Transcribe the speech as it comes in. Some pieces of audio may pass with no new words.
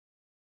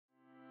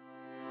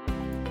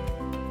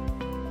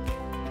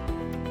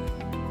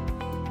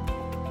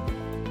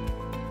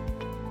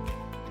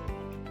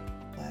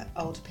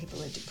older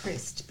people are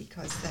depressed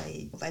because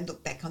they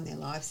look back on their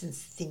lives and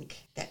think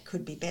that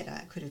could be better,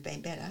 it could have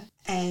been better.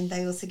 And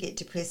they also get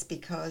depressed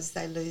because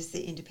they lose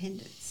their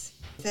independence.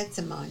 That's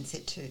a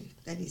mindset too.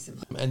 That is a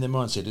mindset. And their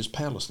mindset is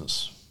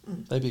powerlessness.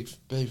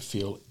 They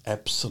feel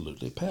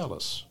absolutely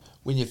powerless.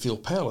 When you feel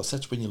powerless,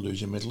 that's when you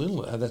lose your mental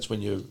illness. That's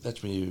when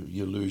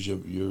you lose your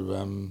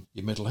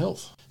mental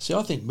health. See,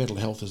 I think mental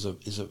health is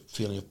a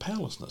feeling of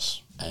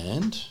powerlessness.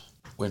 And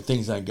when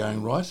things aren't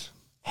going right,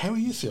 how are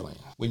you feeling?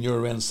 When you're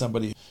around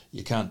somebody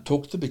you can't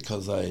talk to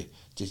because they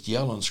just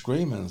yell and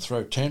scream and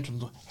throw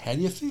tantrums, how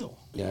do you feel?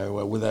 You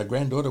know, with our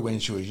granddaughter when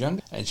she was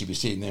young, and she'd be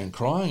sitting there and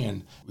crying,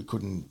 and we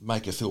couldn't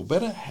make her feel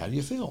better. How do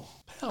you feel?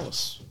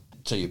 Powerless.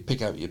 So you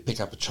pick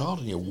up a child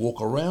and you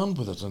walk around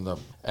with it,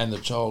 and the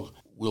child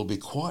will be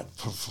quiet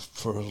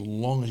for as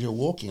long as you're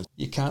walking.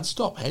 You can't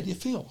stop. How do you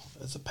feel?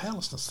 There's a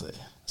powerlessness there.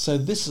 So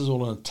this is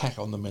all an attack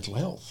on the mental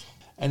health.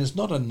 And it's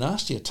not a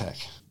nasty attack.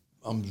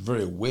 I'm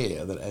very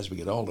aware that as we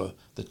get older,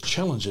 the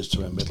challenges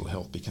to our mental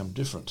health become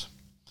different.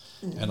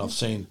 Mm-hmm. And I've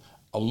seen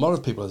a lot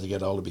of people as they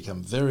get older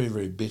become very,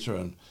 very bitter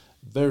and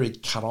very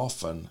cut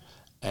off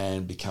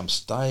and become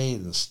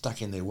stayed and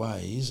stuck in their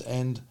ways,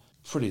 and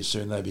pretty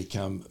soon they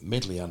become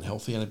mentally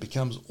unhealthy and it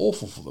becomes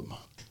awful for them.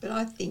 But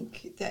I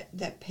think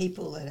that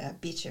people that are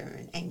bitter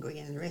and angry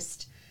and the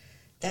rest,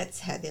 that's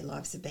how their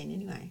lives have been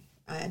anyway.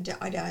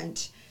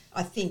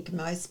 I think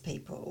most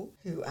people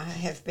who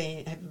have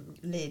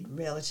led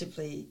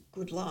relatively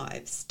good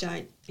lives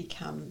don't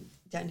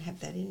have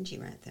that energy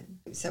around them.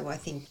 So I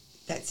think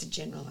that's a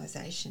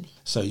generalisation.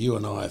 So you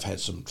and I have had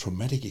some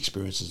traumatic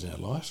experiences in our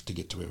life to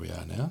get to where we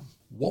are now.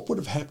 What would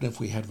have happened if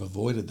we had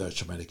avoided those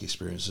traumatic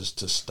experiences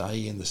to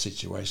stay in the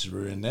situation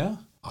we're in now?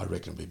 I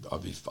reckon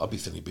I'd be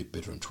feeling a bit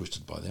bitter and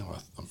twisted by now.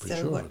 I'm pretty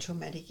sure. So what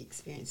traumatic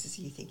experiences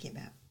are you thinking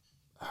about?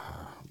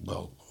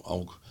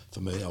 For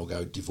me, I'll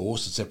go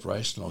divorce and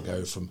separation. I'll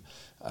go from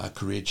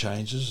career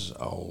changes.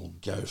 I'll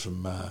go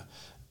from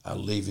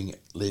leaving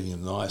a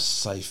nice,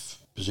 safe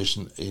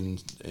position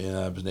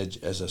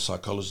as a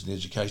psychologist in the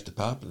education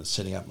department and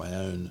setting up my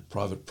own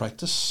private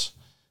practice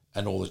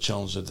and all the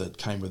challenges that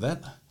came with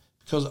that.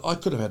 Because I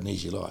could have had an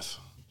easy life.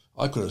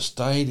 I could have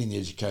stayed in the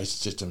education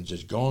system and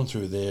just gone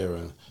through there,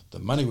 and the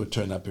money would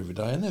turn up every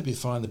day and that'd be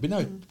fine.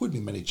 Wouldn't be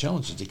many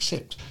challenges,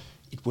 except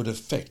it would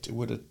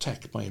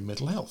attack my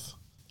mental health.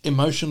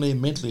 Emotionally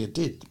and mentally it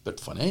did, but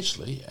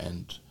financially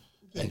and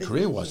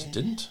career-wise it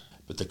didn't.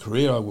 But the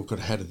career I could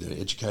have had in the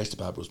education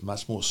department was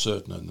much more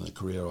certain than the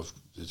career I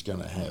was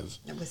going to have.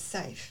 It was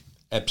safe.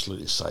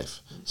 Absolutely safe.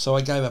 So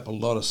I gave up a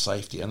lot of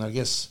safety, and I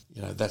guess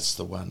that's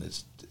the one.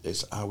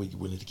 It's are we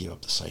willing to give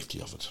up the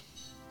safety of it?